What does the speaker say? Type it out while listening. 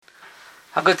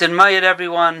Haguten Mayed,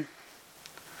 everyone.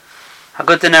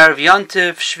 Haguten Erev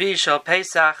Yontiv, Shvi Shal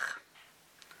Pesach.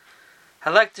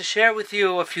 I'd like to share with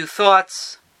you a few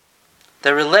thoughts that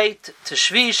relate to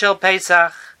Shvi Shal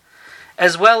Pesach,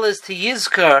 as well as to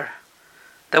Yizkor,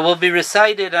 that will be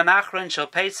recited on Achron Shal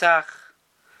Pesach.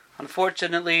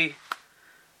 Unfortunately,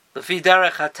 Lefi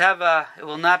Derech HaTeva, it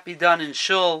will not be done in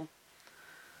Shul.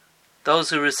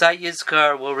 Those who recite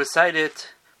Yizkor will recite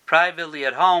it privately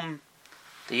at home.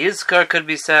 The Yizkor could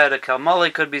be said, a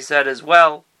Kalmali could be said as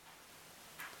well.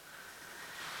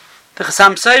 The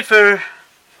Chassam Sofer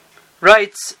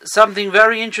writes something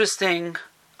very interesting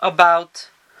about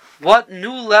what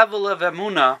new level of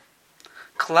Emunah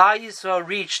Klal Yisrael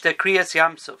reached at Kriyas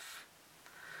Yamsuf.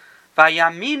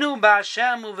 Vayaminu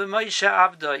ba'Hashem u'v'Moshe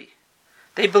Avdoi.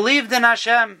 They believed in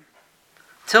Hashem.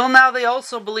 Till now they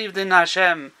also believed in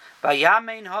Hashem.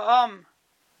 Vayamein ha'am.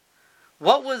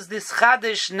 What was this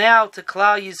chadish now to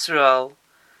Klal Yisrael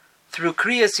through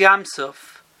Kriyas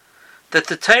Yamsuf, that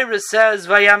the Torah says,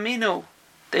 Vayaminu,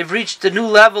 they've reached a new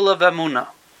level of Emunah.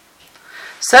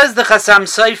 Says the Chassam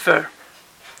Sofer,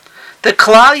 the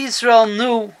Klal Yisrael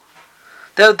knew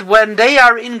that when they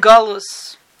are in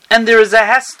Galus, and there is a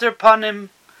Hester Panim,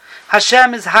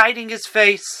 Hashem is hiding His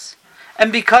face,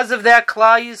 and because of that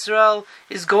Klal Yisrael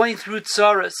is going through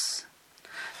Tzoros.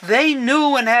 They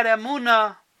knew and had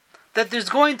Emunah that there's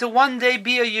going to one day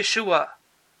be a Yeshua,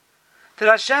 that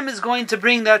Hashem is going to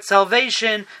bring that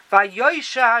salvation.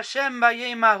 Vayoisha Hashem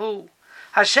bayemahu.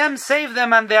 Hashem saved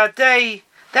them on that day.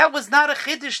 That was not a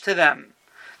chiddush to them.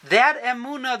 That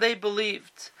emunah they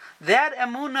believed. That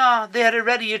emunah they had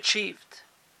already achieved.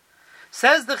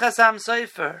 Says the Chassam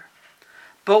Sofer,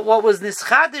 but what was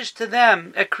nischadish to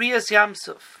them at Kriyas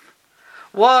Yamsuf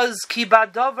was ki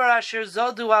badover asher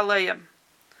zodu aleim.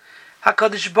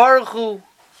 HaKadosh Baruch Hu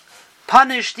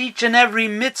punished each and every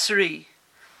Mitzri,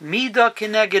 Midah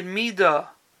keneged Midah,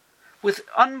 with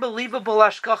unbelievable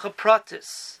Hashgacha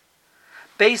Pratis,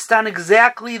 based on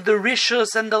exactly the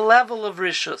Rishus and the level of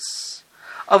Rishus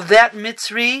of that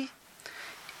Mitzri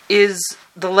is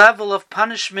the level of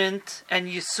punishment and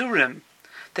Yisurim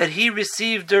that he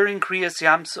received during Kriyas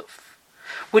Yamsuf,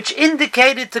 which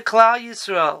indicated to Klal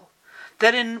Yisrael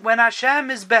that when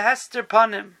Hashem is behester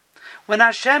panim, when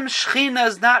Hashem's Shechina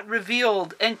is not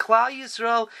revealed and Klal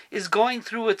Yisrael is going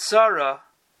through a tzara,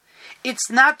 it's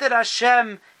not that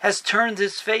Hashem has turned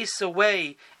His face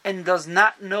away and does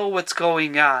not know what's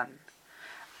going on.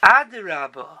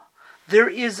 Adirabba, there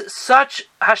is such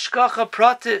Hashgacha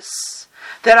Pratis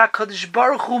that HaKadosh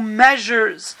Baruch Hu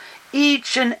measures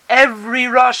each and every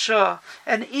Rasha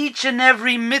and each and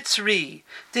every Mitzri.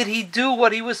 Did he do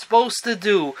what he was supposed to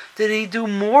do? Did he do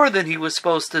more than he was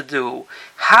supposed to do?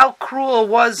 How cruel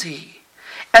was he?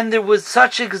 And there was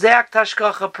such exact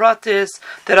Hashgacha Pratis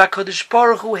that HaKadosh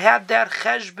Baruch Hu had that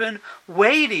cheshbon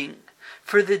waiting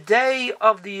for the day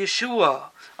of the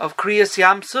Yeshua of Kriyas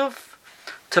Yamsuf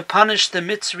to punish the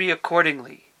Mitzri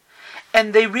accordingly.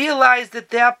 And they realized at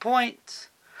that point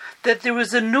that there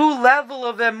was a new level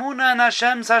of Emunah in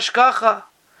Hashem's Hashgacha.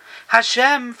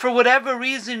 Hashem, for whatever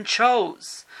reason,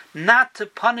 chose not to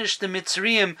punish the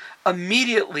Mitzrayim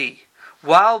immediately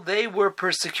while they were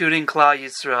persecuting Klal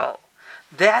Yisrael.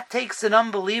 That takes an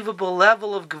unbelievable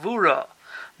level of Gevura.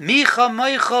 Micha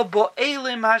moicha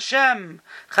bo'elim Hashem.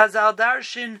 Chazal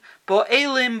darshin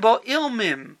bo'elim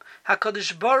bo'ilmim.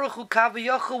 HaKadosh Baruch Hu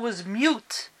Kavayocha was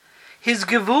mute. His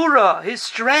Gevura, his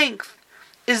strength,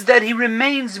 is that he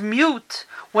remains mute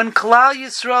when Klal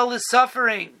Yisrael is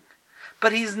suffering.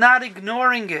 But he's not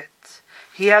ignoring it.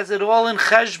 He has it all in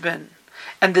cheshbon.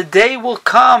 And the day will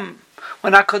come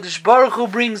when HaKadosh Baruch Hu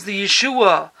brings the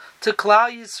Yeshua to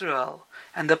Klal Yisrael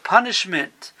and the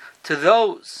punishment to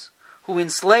those who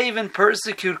enslave and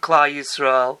persecute Klal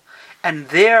Yisrael. And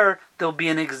there'll be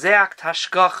an exact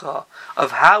hashgacha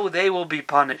of how they will be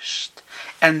punished.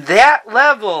 And that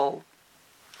level,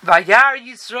 Vayar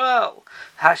Yisrael,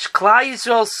 Klal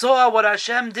Yisrael saw what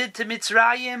Hashem did to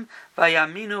Mitzrayim,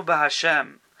 Vayaminu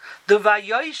b'Hashem. The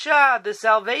Vayoisha, the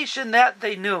salvation that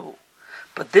they knew.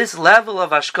 But this level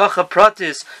of Hashgacha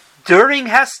Pratis during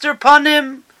Hester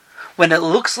Panim, when it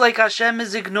looks like Hashem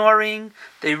is ignoring,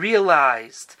 they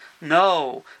realized,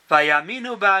 no,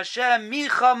 Vayaminu b'Hashem,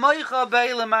 Micha Moicha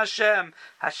B'Elim Hashem.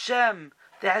 Hashem,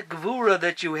 that Gevura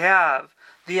that you have,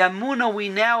 the Amunah we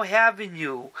now have in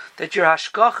you, that your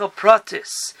Hashgacha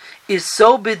Pratis is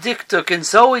so bediktuk and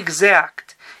so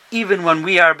exact, even when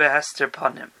we are behester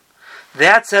panim.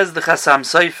 That, says the Chassam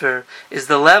Sofer, is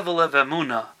the level of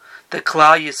Amunah that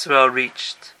Klal Yisrael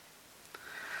reached.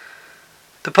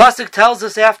 The pasuk tells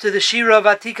us after the Shira of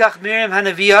Atikach Miriam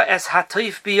Hanaviyah, as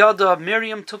Hatoif Biyada,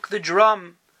 Miriam took the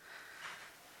drum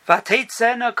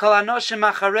Vateitzena kol hanoshim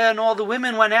achareh, and all the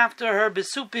women went after her,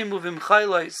 besupim uvim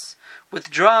chaylos, with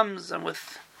drums and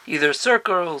with either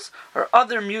circles or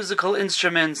other musical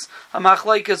instruments. A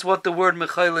machlok is what the word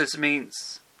mechaylos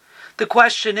means. The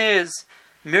question is,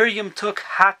 Miriam took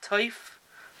hataif,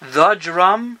 the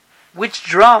drum. Which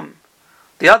drum?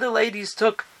 The other ladies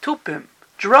took tupim,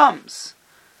 drums.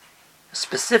 A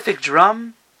specific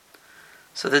drum?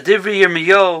 So the Divrei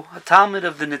Yirmiyahu, a Talmud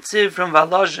of the Netziv from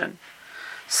Volozhin,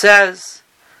 says,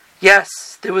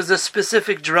 yes, there was a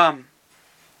specific drum.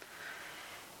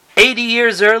 80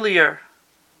 years earlier,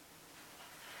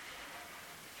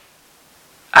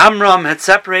 Amram had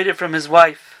separated from his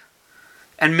wife,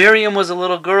 and Miriam was a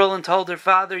little girl and told her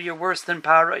father, you're worse than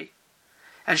Parai.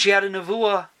 And she had a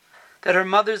nevuah that her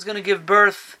mother's going to give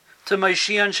birth to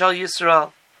Mashiach Shal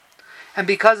Yisrael. And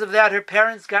because of that, her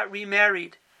parents got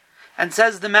remarried. And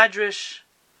says the Medrash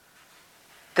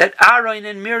that Aaron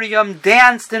and Miriam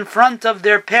danced in front of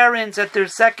their parents at their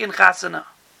second chasana.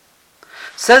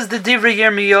 Says the Divrei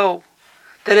Yirmiyahu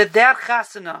that at that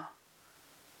chasana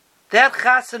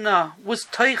was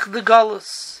toich the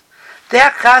galus.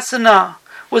 That chasana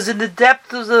was in the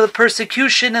depth of the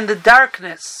persecution and the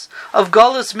darkness of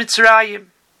galus Mitzrayim.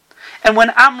 And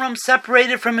when Amram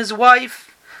separated from his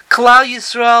wife, Klal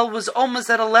Yisrael was almost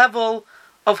at a level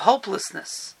of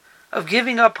hopelessness, of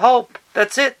giving up hope.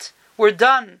 That's it. We're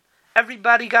done.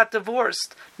 Everybody got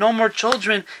divorced. No more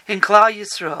children in Klal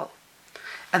Yisrael.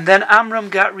 And then Amram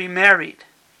got remarried.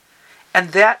 And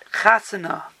that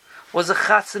chasana was a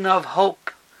chasana of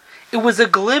hope. It was a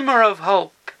glimmer of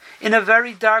hope in a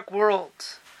very dark world.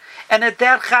 And at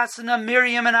that chasana,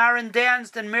 Miriam and Aaron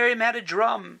danced, and Miriam had a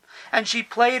drum, and she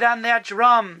played on that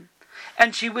drum.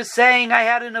 And she was saying, I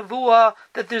had a nevuah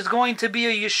that there's going to be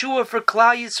a Yeshua for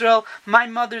Klal Yisrael. My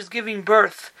mother's giving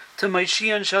birth to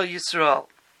Mashiach Shal Yisrael.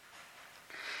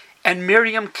 And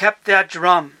Miriam kept that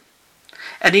drum.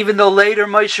 And even though later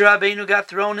Moshe Rabbeinu got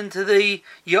thrown into the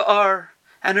Ya'ar,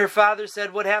 and her father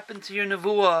said, what happened to your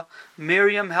nevuah?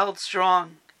 Miriam held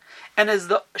strong. And as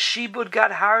the shibud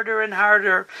got harder and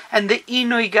harder, and the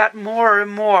inui got more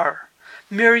and more,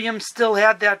 Miriam still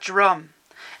had that drum.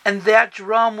 And that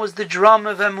drum was the drum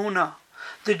of Emunah.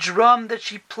 The drum that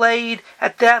she played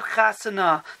at that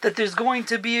chasana, that there's going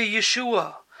to be a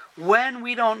Yeshua. When,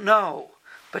 we don't know.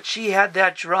 But she had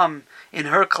that drum in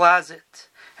her closet.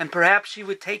 And perhaps she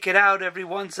would take it out every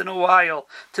once in a while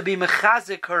to be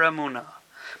mechazik her Emunah.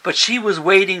 But she was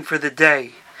waiting for the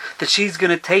day that she's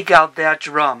going to take out that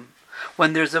drum.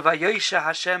 When there's a Vayosha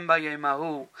Hashem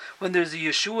Bayemahu, when there's a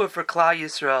Yeshua for Klal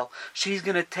Yisrael, she's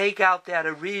going to take out that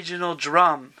original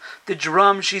drum, the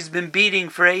drum she's been beating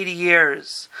for 80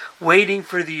 years, waiting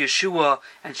for the Yeshua,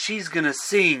 and she's going to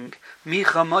sing,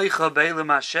 Micha Moicha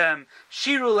Beilim Hashem,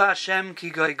 Shiru Hashem Ki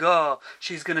Goigo.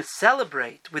 She's going to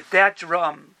celebrate with that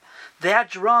drum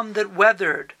that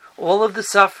weathered all of the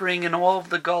suffering and all of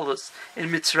the galus in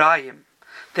Mitzrayim,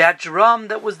 that drum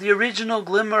that was the original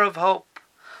glimmer of hope,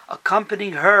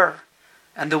 accompanying her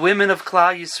and the women of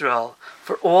Klal Yisrael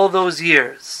for all those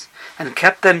years, and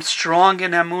kept them strong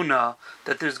in Emunah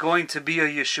that there's going to be a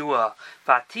Yeshua.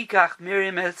 Vatikach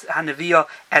Miriam es Hanaviyah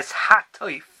as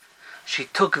hatoif. She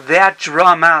took that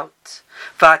drum out.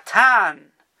 Vatan,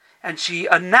 and she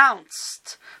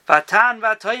announced. Vatan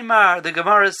vatoimar, the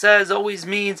Gemara says, always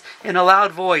means in a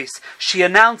loud voice. She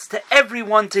announced to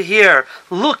everyone to hear,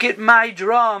 look at my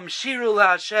drum, Shiru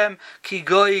Hashem ki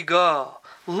goi go.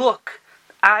 Look,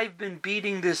 I've been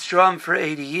beating this drum for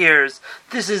 80 years.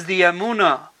 This is the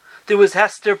Emunah. There was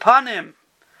Hester Panim.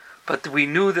 But we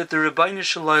knew that the Rebbeinu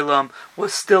Shalom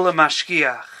was still a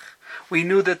Mashkiach. We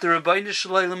knew that the Rebbeinu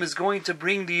Shalom is going to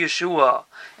bring the Yeshua.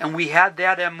 And we had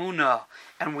that Emunah.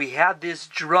 And we had this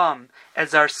drum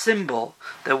as our symbol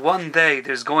that one day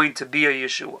there's going to be a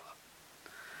Yeshua.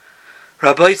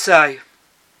 Rabbi Say,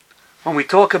 when we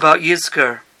talk about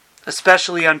Yizkor,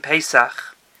 especially on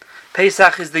Pesach,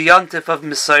 Pesach is the Yontif of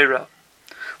Mesorah.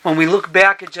 When we look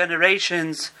back at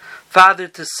generations, father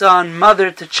to son,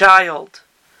 mother to child,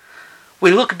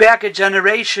 we look back at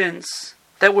generations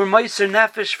that were Meiser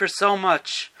Nefesh for so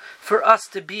much, for us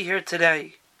to be here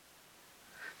today.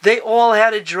 They all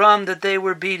had a drum that they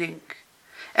were beating.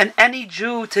 And any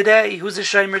Jew today who's a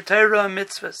Shomer Torah and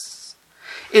Mitzvahs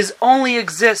only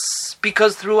exists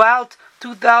because throughout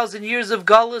 2,000 years of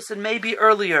Galus and maybe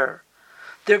earlier,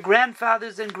 their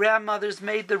grandfathers and grandmothers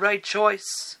made the right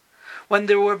choice. When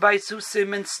there were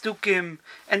Baisusim and Stukim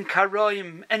and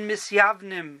Karoim and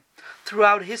Misyavnim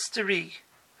throughout history,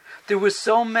 there were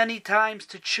so many times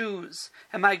to choose.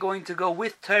 Am I going to go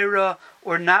with Torah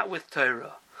or not with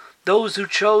Torah? Those who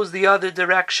chose the other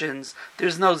directions,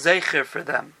 there's no zecher for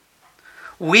them.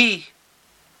 We,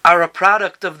 are a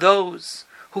product of those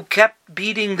who kept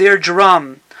beating their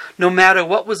drum no matter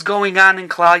what was going on in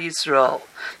Klal Yisrael.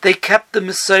 They kept the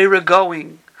Messiah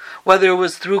going, whether it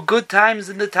was through good times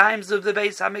in the times of the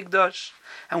Beis HaMikdash,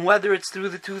 and whether it's through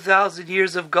the 2,000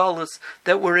 years of Galus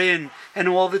that we're in, and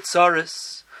all the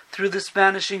tsaras, through the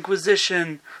Spanish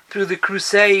Inquisition, through the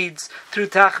Crusades, through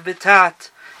Tach B'Tat,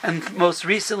 and most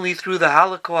recently through the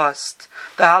Holocaust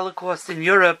in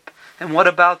Europe, and what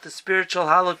about the spiritual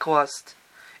Holocaust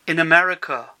in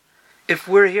America? If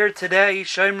we're here today,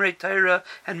 Shomrei Torah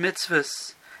and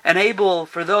Mitzvahs, and able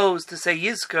for those to say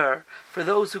Yizkar, for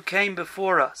those who came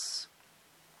before us,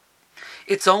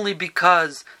 it's only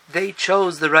because they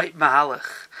chose the right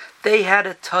Mahalach. They had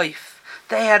a taif,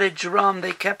 they had a drum,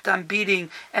 they kept on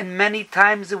beating, and many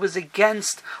times it was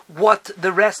against what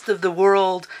the rest of the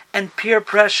world and peer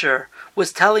pressure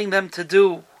was telling them to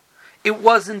do. It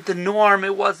wasn't the norm,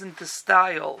 it wasn't the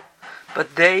style,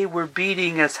 but they were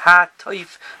beating as ha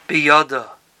taif biyada.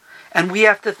 And we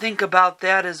have to think about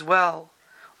that as well.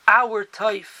 Our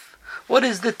taif. What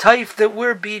is the taif that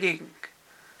we're beating?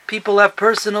 People have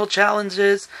personal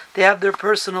challenges, they have their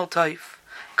personal taif.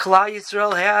 Klal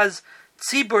Yisrael has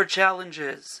tzibur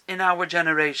challenges in our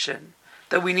generation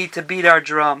that we need to beat our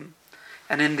drum.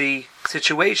 And in the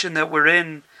situation that we're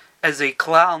in as a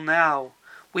klal now,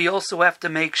 we also have to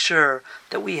make sure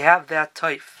that we have that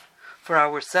taif for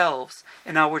ourselves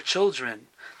and our children.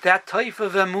 That taif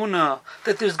of emunah,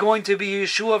 that there's going to be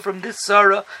Yeshua from this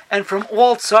tzara and from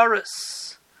all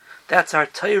tzaras. That's our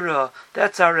Torah,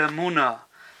 that's our emunah.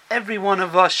 Every one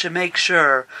of us should make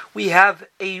sure we have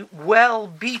a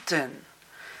well-beaten,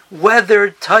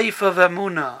 weathered taif of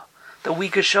emunah that we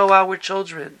could show our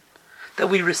children, that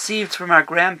we received from our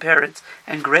grandparents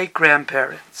and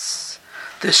great-grandparents.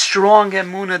 The strong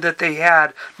emunah that they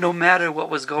had no matter what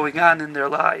was going on in their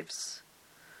lives.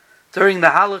 During the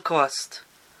Holocaust,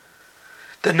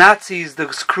 the Nazis,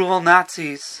 those cruel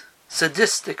Nazis,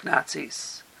 sadistic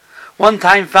Nazis, one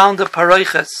time found a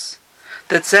paroiches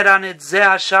that said on it,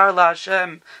 Zeh Ashar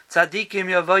LaHashem, Tzadikim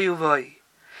Yavoyu Voi,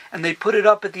 and they put it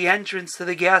up at the entrance to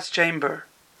the gas chamber.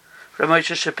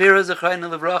 Ramosha Shapira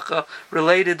Zechreinu Livracha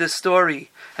related the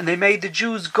story, and they made the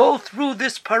Jews go through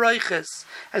this paroiches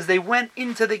as they went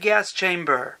into the gas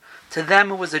chamber. To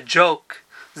them it was a joke.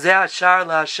 Zeh Ashar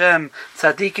LaHashem,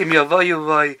 Tzadikim Yavoyu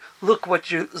Voi, look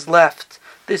what is left.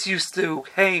 This used to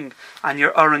hang on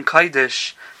your Aron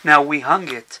Kodesh. Now we hung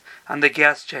it on the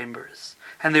gas chambers.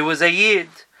 And there was a Yid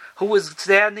who was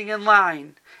standing in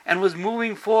line and was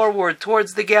moving forward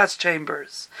towards the gas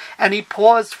chambers. And he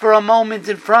paused for a moment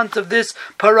in front of this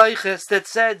paroiches that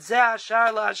said, Zeh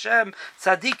Ashar LaHashem,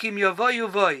 Tzadikim Yavoyu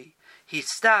Voi. He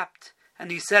stopped and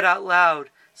he said out loud,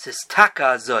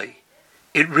 Sistaka Azoi.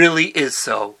 It really is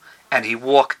so. And he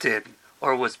walked in,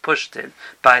 or was pushed in,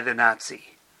 by the Nazi.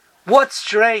 What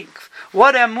strength!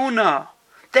 What emunah!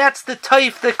 That's the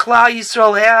taif that Klal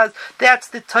Yisrael has. That's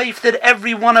the taif that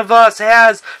every one of us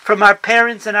has from our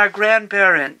parents and our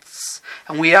grandparents.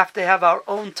 And we have to have our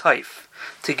own taif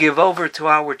to give over to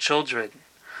our children.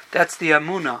 That's the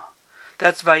emunah.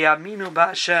 That's vayaminu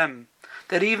b'Hashem.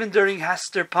 That even during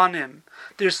Hester Panim,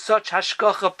 there's such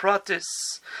hashgacha pratis,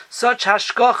 such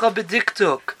hashgacha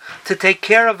b'diktuk to take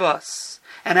care of us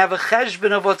and have a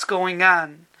cheshbon of what's going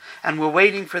on. And we're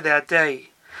waiting for that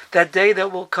day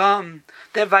that will come,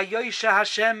 that Vayoisha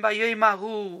Hashem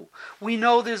Vayoimahu. We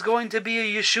know there's going to be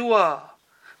a Yeshua.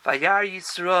 Vayar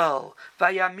Yisrael,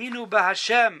 Vayaminu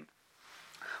b'Hashem.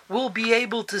 We'll be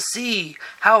able to see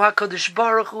how HaKadosh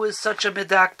Baruch Hu is such a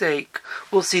medaktek.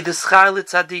 We'll see the Schar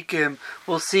L'Tzadikim.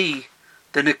 We'll see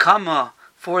the Nekama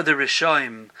for the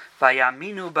Rishoim.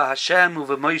 Vayaminu b'Hashem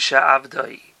u'v'Moshe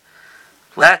Avdoi.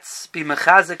 Let's be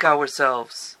mechazik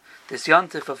ourselves this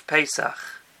yontif of Pesach.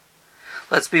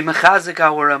 Let's be mechazik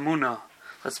our emunah.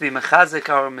 Let's be mechazik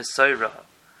our Mesorah.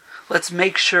 Let's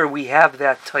make sure we have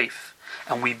that taif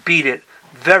and we beat it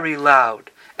very loud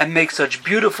and make such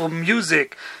beautiful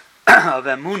music of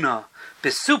emunah.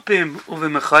 Besupim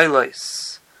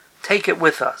uv'mechaylos. Take it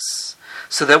with us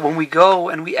so that when we go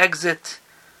and we exit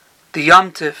the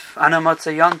yontif,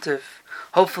 Anamotzei yontif,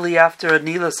 hopefully after a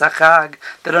Nilas HaChag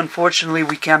that unfortunately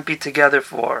we can't be together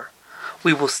for,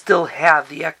 we will still have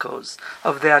the echoes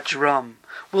of that drum.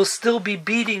 We'll still be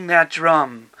beating that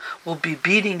drum. We'll be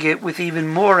beating it with even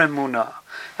more emunah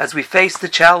as we face the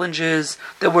challenges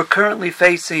that we're currently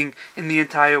facing in the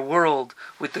entire world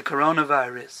with the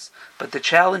coronavirus. But the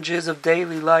challenges of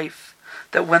daily life,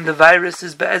 that when the virus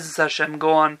is Be'ezus Hashem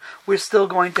gone, we're still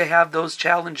going to have those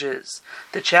challenges.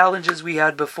 The challenges we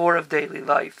had before of daily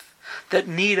life, that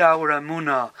need our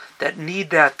emunah, that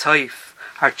need that taif.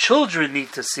 Our children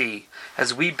need to see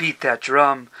as we beat that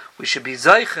drum, we should be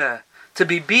Zeiche to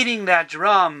be beating that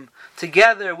drum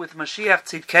together with Mashiach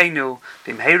Tzidkenu,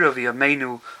 Bimheira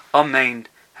V'Yameinu, Amen.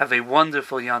 Have a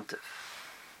wonderful Yontif.